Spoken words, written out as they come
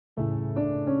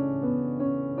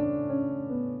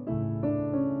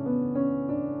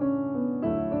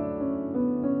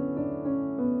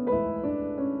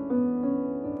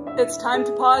It's time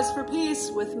to pause for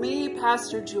peace with me,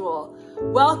 Pastor Jule.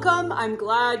 Welcome. I'm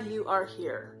glad you are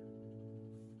here.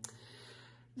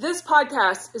 This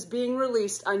podcast is being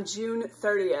released on June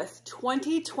 30th,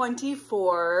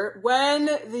 2024, when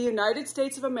the United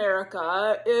States of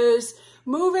America is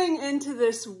moving into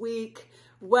this week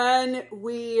when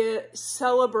we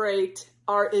celebrate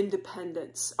our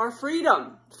independence, our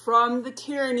freedom from the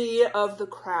tyranny of the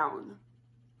crown.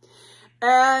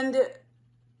 And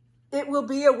it will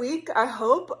be a week, I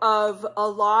hope, of a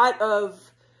lot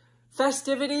of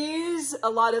festivities, a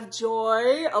lot of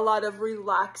joy, a lot of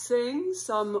relaxing,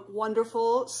 some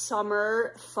wonderful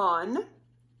summer fun.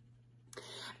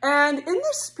 And in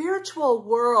the spiritual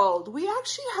world, we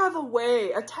actually have a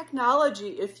way, a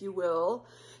technology, if you will,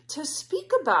 to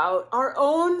speak about our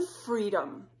own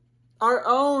freedom, our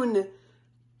own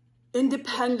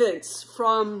independence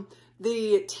from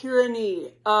the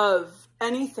tyranny of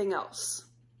anything else.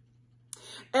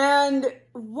 And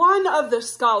one of the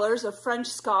scholars, a French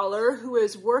scholar who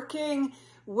is working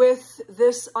with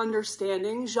this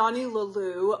understanding, Jeannie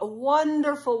Leloup, a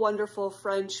wonderful, wonderful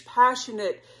French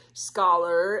passionate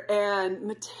scholar and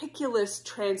meticulous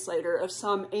translator of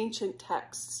some ancient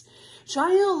texts.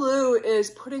 Jeannie Leloup is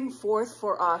putting forth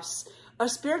for us a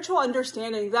spiritual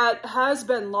understanding that has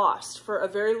been lost for a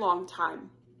very long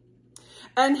time.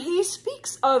 And he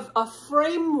speaks of a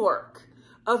framework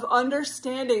of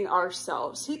understanding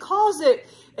ourselves. He calls it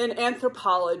an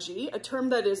anthropology, a term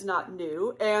that is not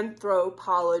new,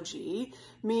 anthropology,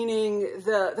 meaning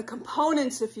the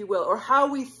components, if you will, or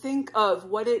how we think of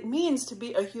what it means to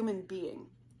be a human being.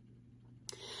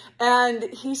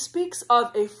 And he speaks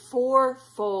of a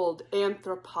four-fold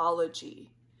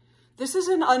anthropology. This is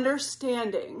an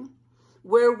understanding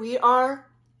where we are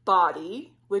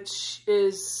body, which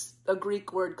is a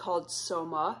Greek word called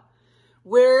soma,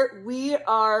 where we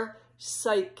are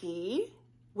psyche,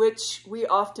 which we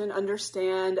often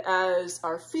understand as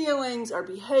our feelings, our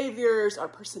behaviors, our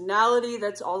personality.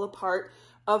 That's all a part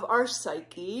of our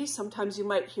psyche. Sometimes you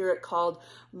might hear it called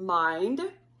mind.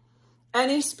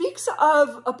 And he speaks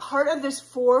of a part of this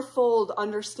fourfold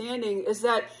understanding is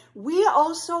that we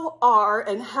also are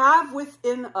and have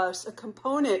within us a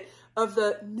component of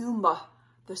the nous,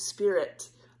 the spirit,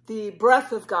 the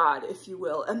breath of God, if you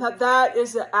will, and that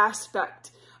is an aspect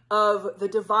of the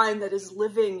divine that is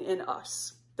living in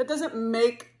us. That doesn't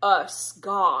make us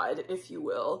God, if you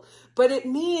will, but it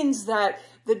means that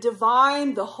the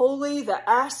divine, the holy, the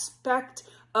aspect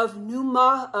of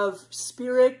pneuma, of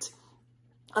spirit,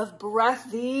 of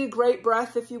breath, the great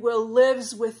breath, if you will,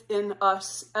 lives within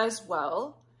us as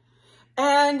well.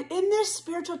 And in this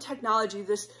spiritual technology,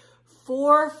 this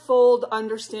fourfold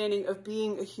understanding of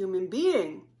being a human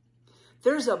being,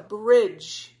 there's a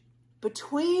bridge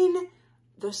between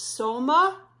the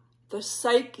soma, the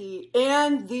psyche,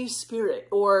 and the spirit,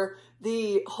 or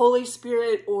the Holy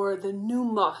Spirit, or the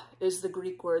pneuma is the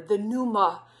Greek word, the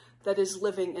pneuma that is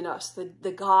living in us,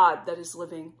 the God that is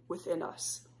living within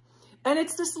us. And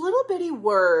it's this little bitty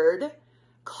word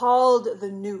called the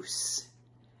nous,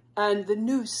 and the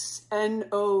nous,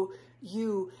 N-O-U-S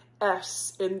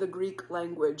in the Greek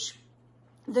language.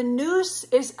 The nous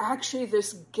is actually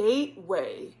this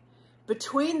gateway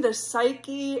between the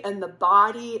psyche and the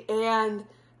body and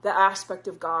the aspect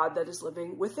of God that is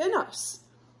living within us.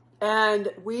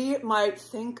 And we might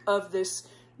think of this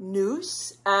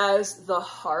nous as the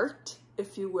heart,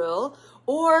 if you will,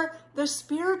 or the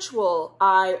spiritual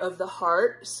eye of the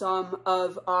heart. Some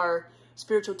of our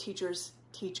spiritual teachers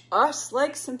teach us,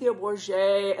 like Cynthia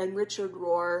Bourget and Richard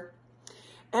Rohr.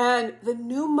 And the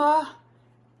pneuma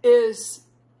is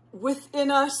within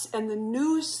us, and the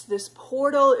nous, this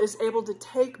portal, is able to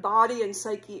take body and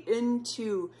psyche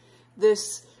into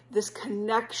this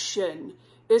connection,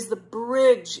 is the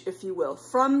bridge, if you will,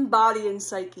 from body and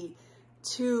psyche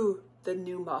to the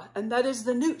pneuma. And that is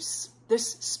the nous,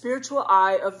 this spiritual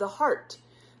eye of the heart,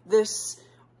 this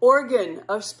organ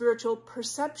of spiritual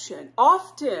perception,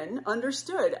 often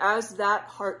understood as that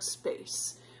heart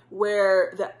space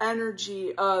where the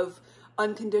energy of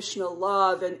unconditional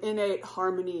love and innate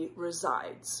harmony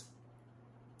resides.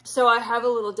 So I have a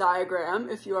little diagram,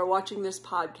 if you are watching this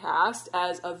podcast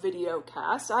as a video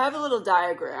cast, I have a little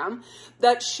diagram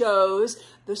that shows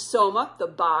the soma, the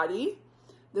body,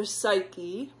 the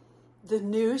psyche, the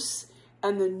nous,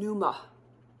 and the pneuma.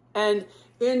 And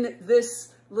in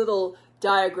this little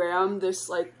diagram, this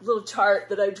like little chart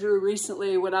that I drew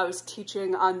recently when I was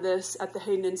teaching on this at the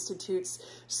Hayden Institute's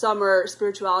Summer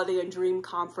Spirituality and Dream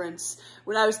Conference,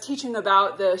 when I was teaching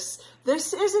about this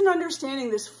is an understanding,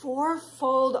 this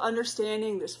fourfold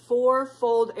understanding, this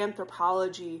fourfold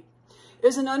anthropology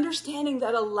is an understanding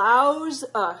that allows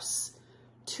us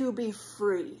to be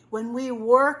free, when we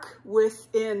work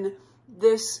within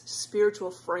this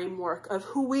spiritual framework of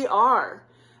who we are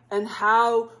and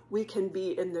how we can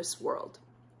be in this world.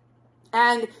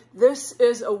 And this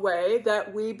is a way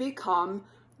that we become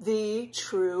the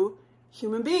true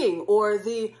human being, or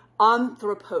the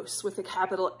anthropos with a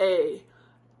capital A,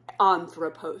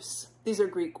 anthropos. These are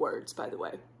Greek words, by the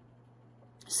way.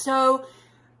 So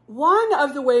one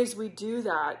of the ways we do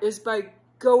that is by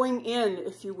going in,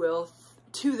 if you will,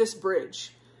 to this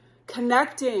bridge,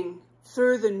 connecting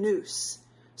through the nous,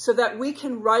 so that we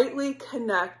can rightly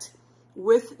connect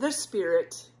with the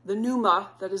spirit, the pneuma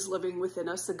that is living within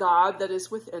us, the God that is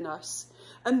within us,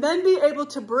 and then be able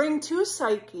to bring to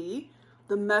psyche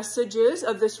the messages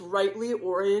of this rightly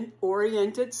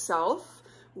oriented self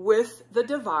with the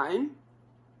divine,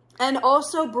 and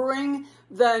also bring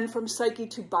then from psyche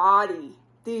to body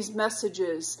these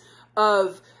messages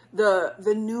of the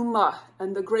pneuma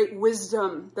and the great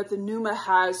wisdom that the pneuma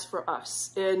has for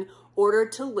us in order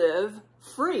to live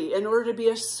free, in order to be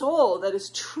a soul that is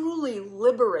truly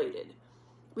liberated.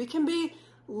 We can be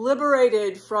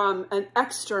liberated from an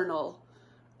external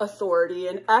authority,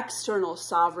 an external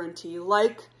sovereignty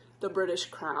like the British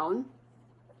Crown.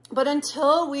 But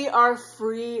until we are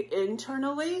free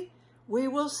internally, we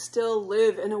will still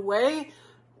live in a way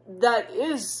that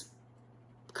is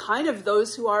kind of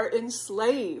those who are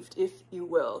enslaved, if you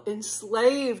will,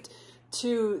 enslaved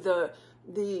to the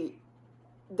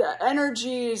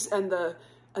energies and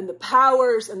the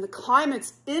powers and the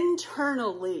climates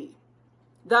internally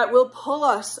that will pull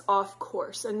us off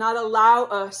course and not allow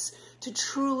us to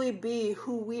truly be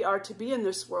who we are to be in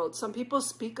this world. Some people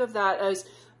speak of that as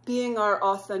being our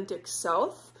authentic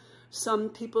self. Some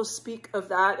people speak of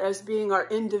that as being our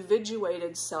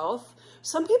individuated self.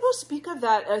 Some people speak of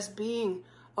that as being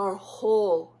our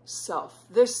whole self.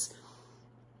 This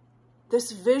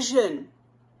vision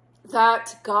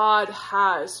that God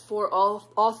has for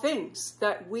all things,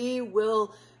 that we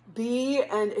will be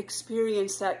and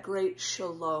experience that great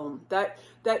shalom, that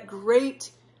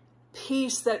great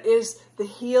peace that is the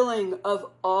healing of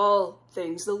all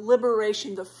things, the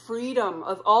liberation, the freedom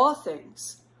of all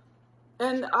things.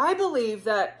 And I believe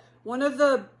that one of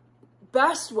the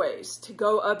best ways to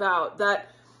go about that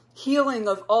healing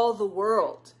of all the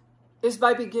world is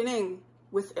by beginning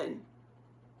within.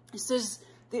 This is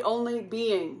the only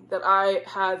being that I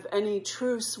have any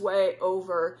true sway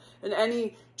over and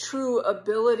any true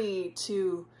ability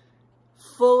to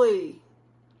fully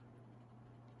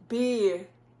be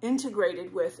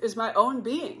integrated with is my own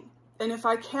being. And if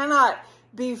I cannot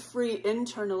be free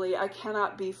internally, I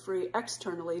cannot be free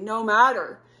externally, no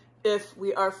matter if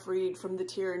we are freed from the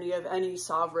tyranny of any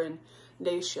sovereign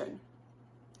nation.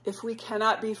 If we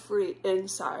cannot be free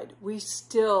inside, we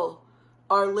still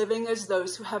are living as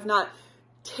those who have not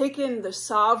taken the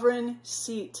sovereign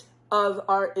seat of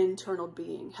our internal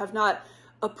being, have not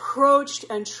approached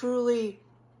and truly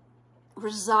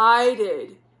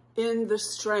resided in the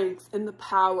strength and the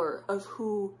power of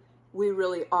who we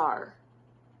really are.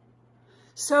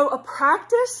 So a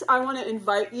practice I want to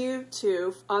invite you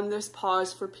to on this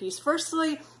pause for peace.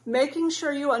 Firstly, making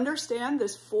sure you understand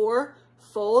this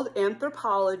four-fold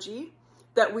anthropology,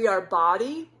 that we are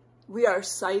body, we are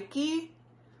psyche,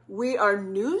 we are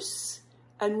nous,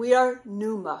 and we are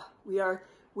pneuma. We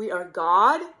are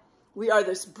God. We are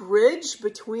this bridge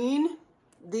between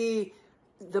the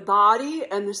body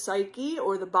and the psyche,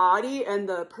 or the body and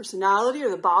the personality, or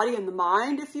the body and the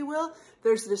mind, if you will.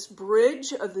 There's this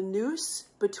bridge of the nous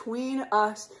between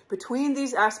us, between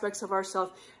these aspects of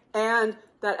ourself and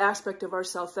that aspect of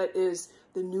ourself that is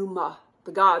the pneuma,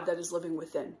 the God that is living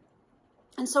within.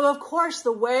 And so, of course,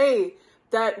 the way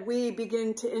that we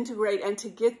begin to integrate and to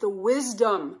get the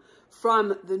wisdom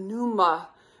from the pneuma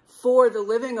for the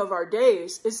living of our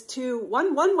days is to,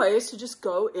 one way is to just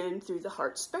go in through the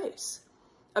heart space.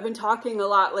 I've been talking a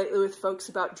lot lately with folks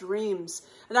about dreams,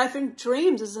 and I think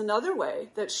dreams is another way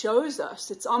that shows us.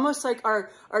 It's almost like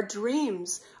our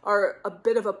dreams are a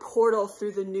bit of a portal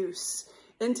through the nous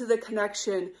into the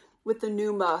connection with the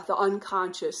pneuma, the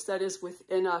unconscious that is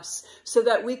within us, so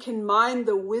that we can mine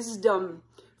the wisdom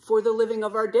for the living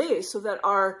of our days, so that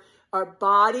our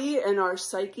body and our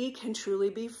psyche can truly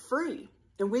be free,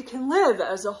 and we can live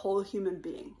as a whole human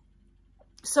being.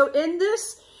 So in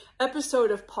this episode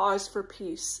of Pause for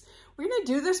Peace, we're going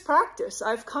to do this practice.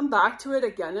 I've come back to it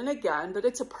again and again, but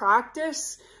it's a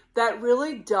practice that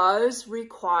really does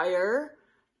require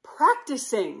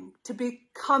practicing to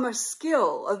become a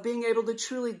skill of being able to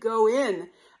truly go in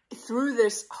through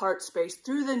this heart space,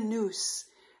 through the nous,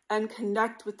 and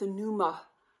connect with the pneuma,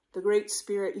 the great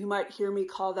spirit. You might hear me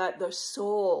call that the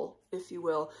soul, if you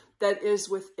will, that is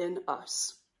within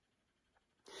us.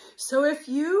 So if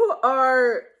you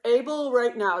are able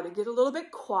right now to get a little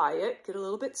bit quiet, get a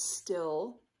little bit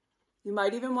still, you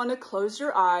might even want to close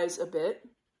your eyes a bit.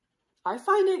 I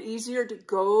find it easier to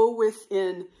go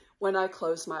within when I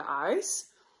close my eyes.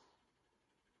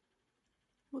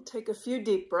 We'll take a few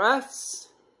deep breaths.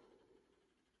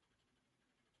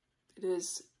 It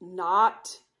is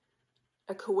not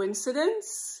a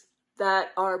coincidence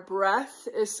that our breath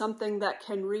is something that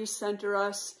can recenter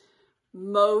us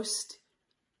most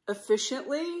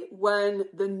efficiently when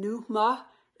the pneuma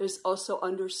is also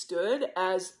understood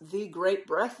as the great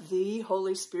breath, the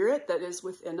Holy Spirit that is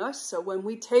within us. So when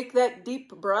we take that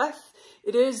deep breath,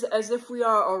 it is as if we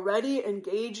are already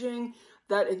engaging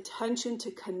that intention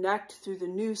to connect through the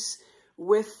nous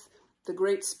with the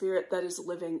great Spirit that is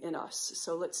living in us.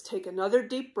 So let's take another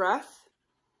deep breath.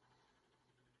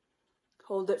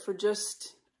 Hold it for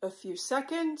just a few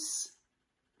seconds,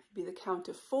 maybe the count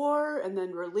of 4, and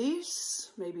then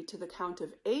release, maybe to the count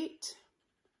of 8.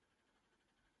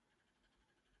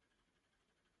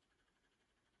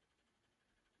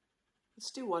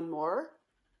 Let's do one more.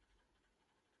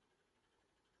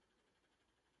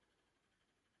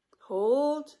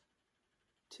 Hold,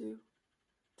 2,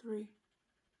 3,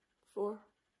 4,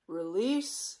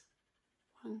 release,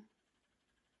 1,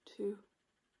 2,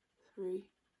 3,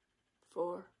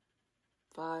 4,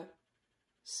 5,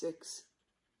 6,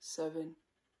 7,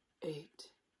 8.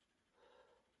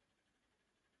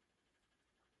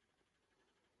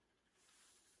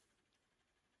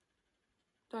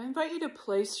 I invite you to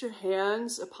place your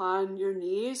hands upon your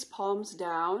knees, palms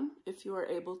down, if you are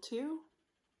able to.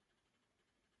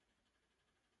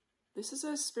 This is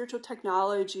a spiritual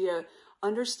technology, an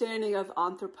understanding of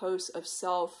anthropos, of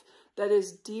self, that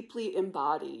is deeply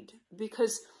embodied,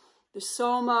 because the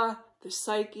soma, the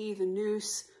psyche, the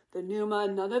nous, the pneuma,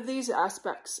 none of these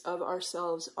aspects of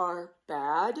ourselves are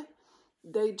bad.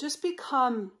 They just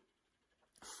become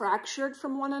fractured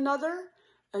from one another.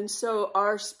 And so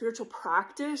our spiritual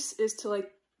practice is to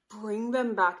bring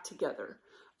them back together,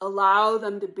 allow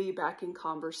them to be back in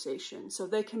conversation so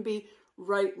they can be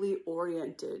rightly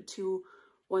oriented to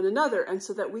one another, and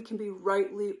so that we can be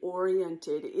rightly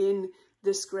oriented in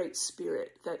this great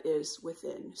Spirit that is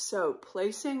within. So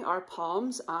placing our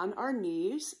palms on our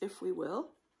knees, if we will.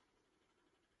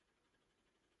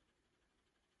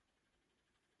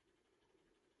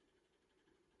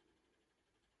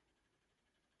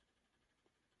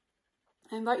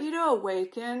 I invite you to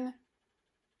awaken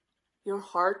your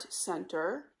heart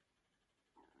center,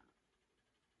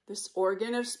 this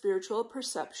organ of spiritual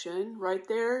perception right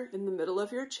there in the middle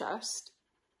of your chest.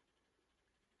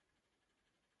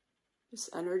 This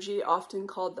energy, often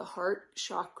called the heart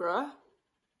chakra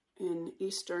in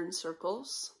Eastern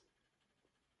circles.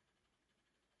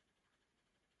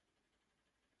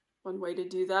 One way to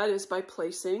do that is by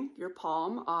placing your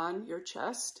palm on your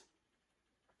chest,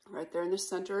 right there in the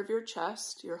center of your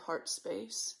chest, your heart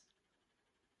space.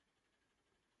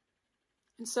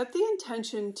 And set the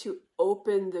intention to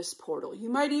open this portal. You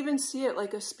might even see it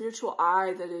like a spiritual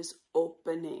eye that is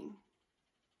opening.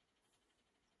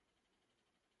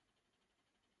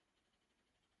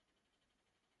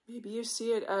 Maybe you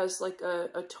see it as like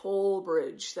a toll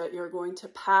bridge that you're going to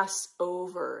pass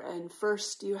over. And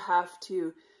first you have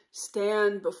to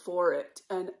stand before it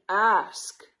and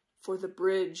ask for the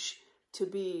bridge to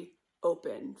be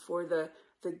open, for the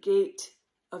gate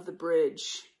of the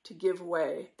bridge to give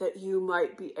way, that you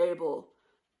might be able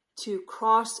to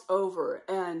cross over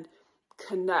and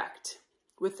connect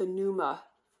with the pneuma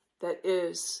that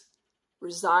is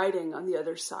residing on the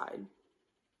other side.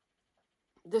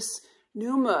 This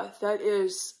pneuma that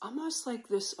is almost like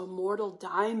this immortal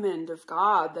diamond of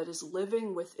God that is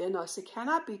living within us. It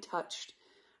cannot be touched.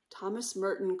 Thomas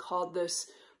Merton called this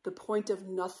the point of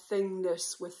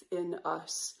nothingness within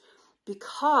us,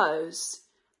 because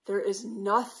there is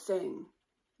nothing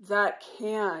that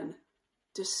can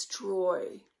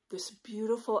destroy this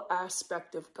beautiful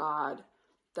aspect of God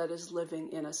that is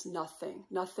living in us. Nothing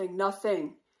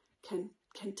can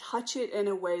touch it in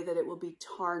a way that it will be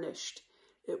tarnished.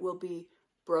 It will be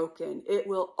broken. It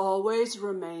will always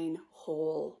remain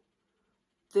whole.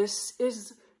 This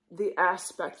is the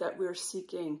aspect that we're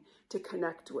seeking to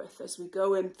connect with as we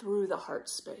go in through the heart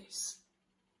space.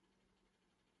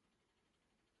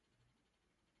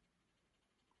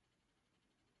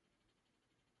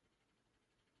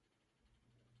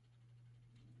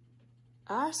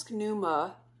 Ask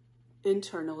pneuma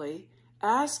internally.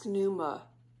 Ask pneuma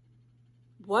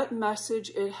what message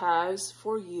it has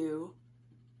for you,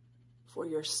 for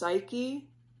your psyche,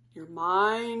 your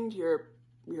mind, your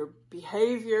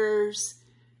behaviors,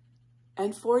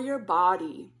 and for your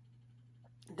body.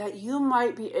 that you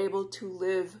might be able to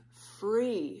live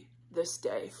free this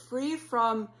day, free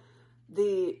from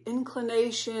the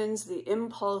inclinations, the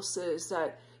impulses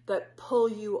that pull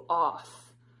you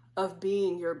off of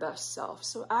being your best self.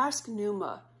 So ask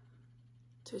Numa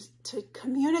to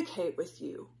communicate with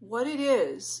you what it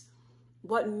is,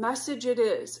 what message it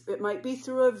is. It might be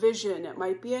through a vision, it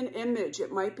might be an image,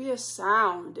 it might be a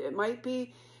sound, it might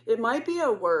be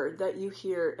a word that you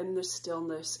hear in the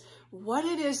stillness. What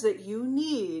it is that you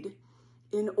need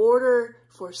in order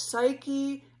for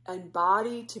psyche and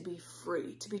body to be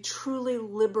free, to be truly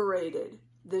liberated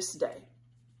this day.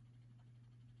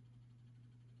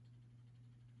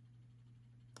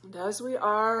 And as we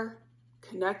are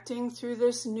connecting through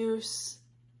this nous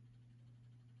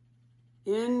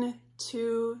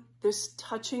into this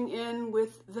touching in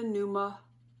with the Numa,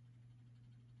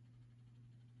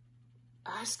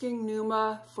 asking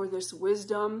Numa for this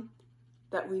wisdom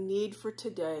that we need for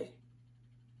today.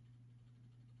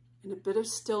 In a bit of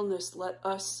stillness, let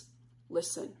us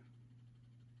listen.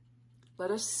 Let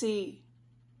us see.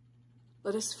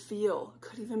 Let us feel. It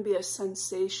could even be a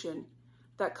sensation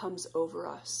that comes over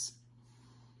us.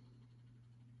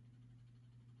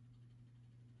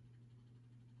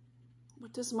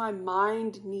 What does my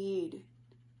mind need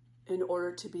in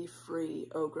order to be free,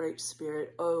 O Great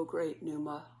Spirit, O Great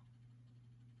Numa?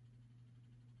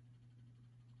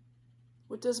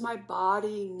 What does my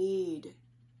body need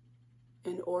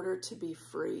in order to be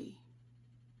free,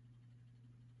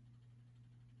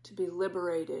 to be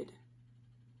liberated,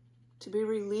 to be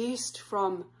released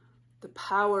from the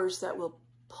powers that will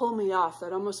pull me off,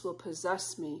 that almost will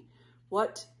possess me?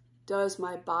 What does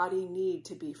my body need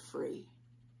to be free?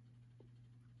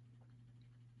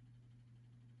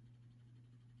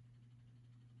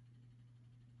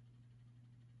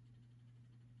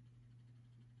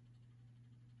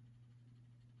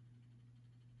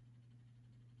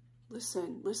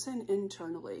 Listen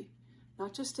internally,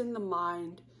 not just in the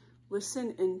mind.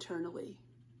 Listen internally.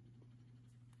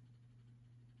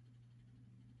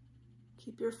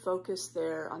 Keep your focus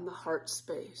there on the heart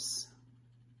space.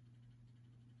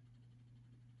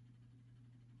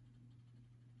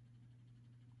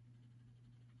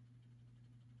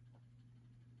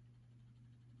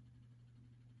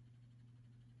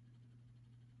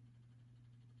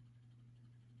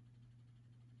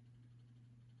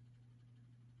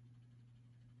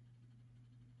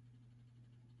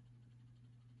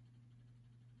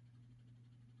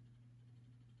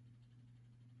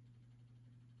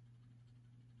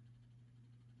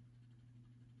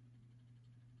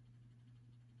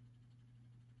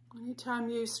 Anytime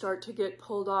you start to get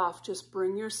pulled off, just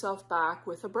bring yourself back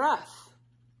with a breath.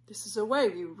 This is a way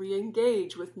we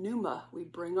re-engage with Numa. We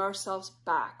bring ourselves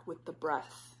back with the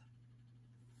breath.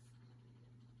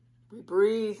 We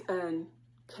breathe and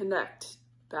connect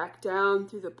back down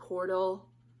through the portal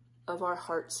of our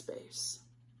heart space.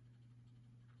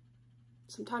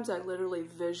 Sometimes I literally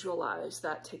visualize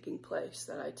that taking place,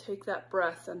 that I take that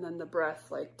breath and then the breath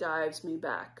like dives me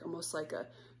back, almost like a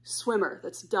swimmer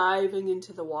that's diving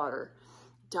into the water,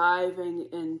 diving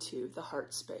into the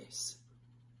heart space.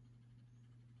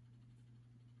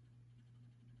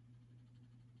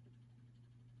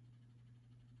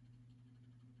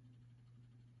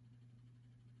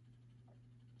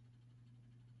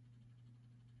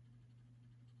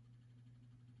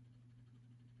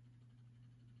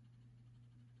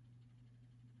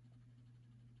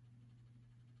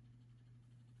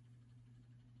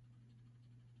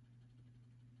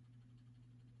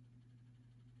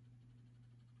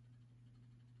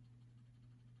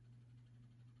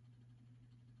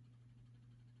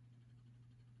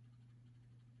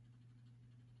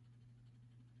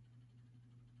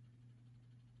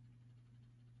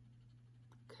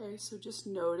 Okay, so just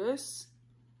notice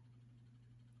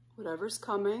whatever's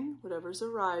coming, whatever's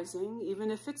arising, even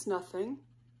if it's nothing.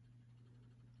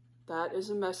 That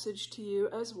is a message to you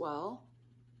as well.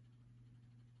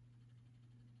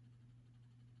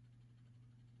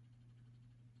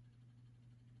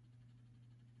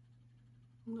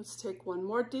 Let's take one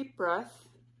more deep breath.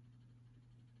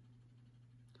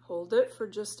 Hold it for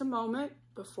just a moment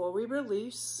before we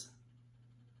release.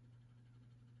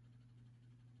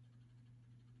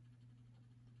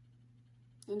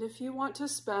 And if you want to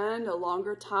spend a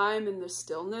longer time in the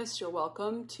stillness, you're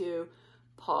welcome to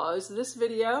pause this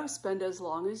video, spend as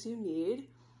long as you need.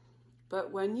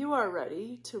 But when you are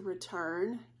ready to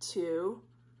return to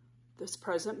this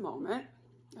present moment,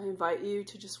 I invite you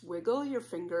to just wiggle your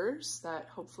fingers that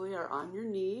hopefully are on your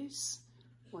knees.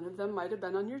 One of them might have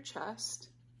been on your chest.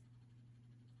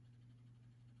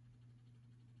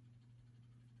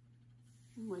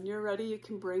 When you're ready, you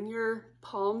can bring your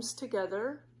palms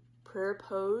together, prayer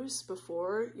pose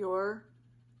before your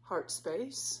heart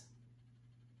space.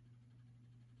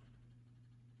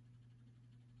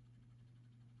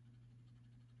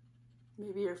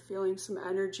 Maybe you're feeling some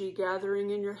energy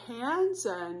gathering in your hands,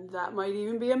 and that might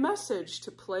even be a message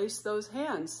to place those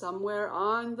hands somewhere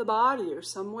on the body or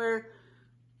somewhere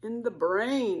in the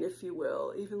brain, if you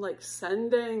will, even like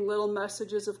sending little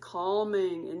messages of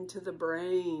calming into the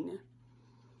brain.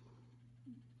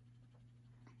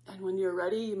 And when you're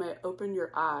ready, you may open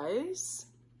your eyes.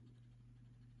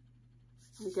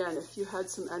 Again, if you had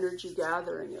some energy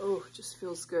gathering, oh, it just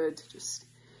feels good to just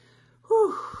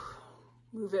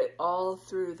move it all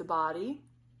through the body.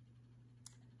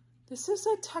 This is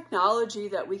a technology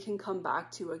that we can come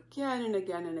back to again and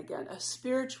again and again, a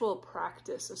spiritual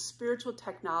practice, a spiritual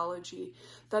technology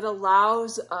that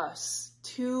allows us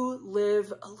to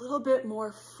live a little bit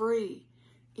more free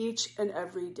each and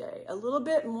every day, a little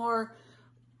bit more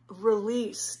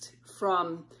released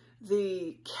from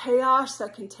the chaos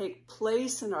that can take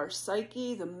place in our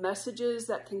psyche, the messages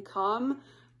that can come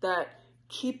that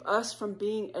keep us from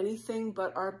being anything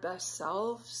but our best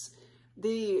selves,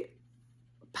 the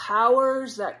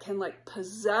powers that can like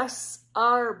possess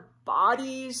our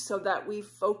bodies so that we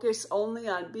focus only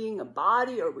on being a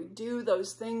body, or we do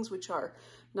those things which are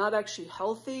not actually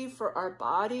healthy for our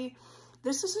body.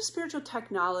 This is a spiritual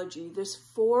technology, this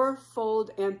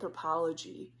four-fold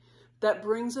anthropology that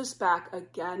brings us back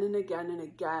again and again and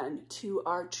again to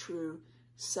our true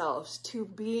selves, to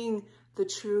being the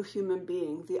true human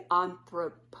being, the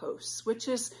anthropos, which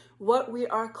is what we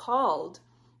are called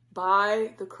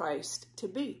by the Christ to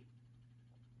be.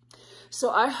 So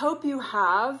I hope you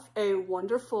have a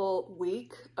wonderful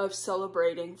week of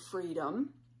celebrating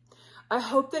freedom. I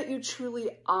hope that you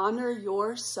truly honor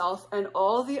yourself and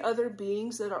all the other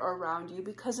beings that are around you,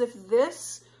 because if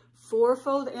this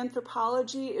four-fold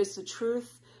anthropology is the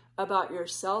truth about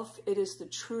yourself, it is the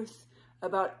truth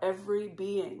about every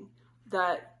being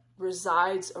that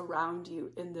resides around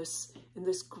you in this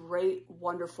great,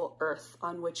 wonderful earth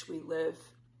on which we live.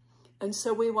 And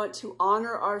so we want to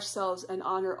honor ourselves and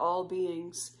honor all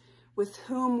beings with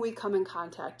whom we come in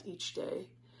contact each day,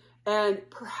 and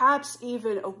perhaps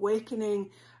even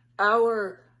awakening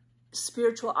our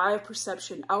spiritual eye of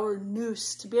perception, our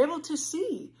nous, to be able to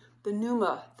see the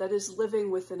pneuma that is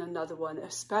living within another one,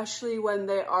 especially when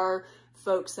they are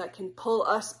folks that can pull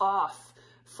us off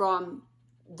from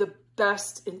the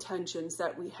best intentions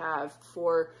that we have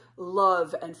for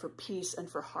love and for peace and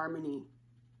for harmony.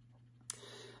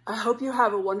 I hope you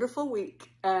have a wonderful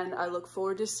week, and I look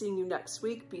forward to seeing you next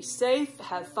week. Be safe,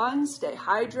 have fun, stay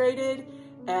hydrated,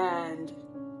 and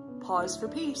pause for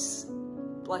peace.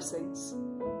 Blessings.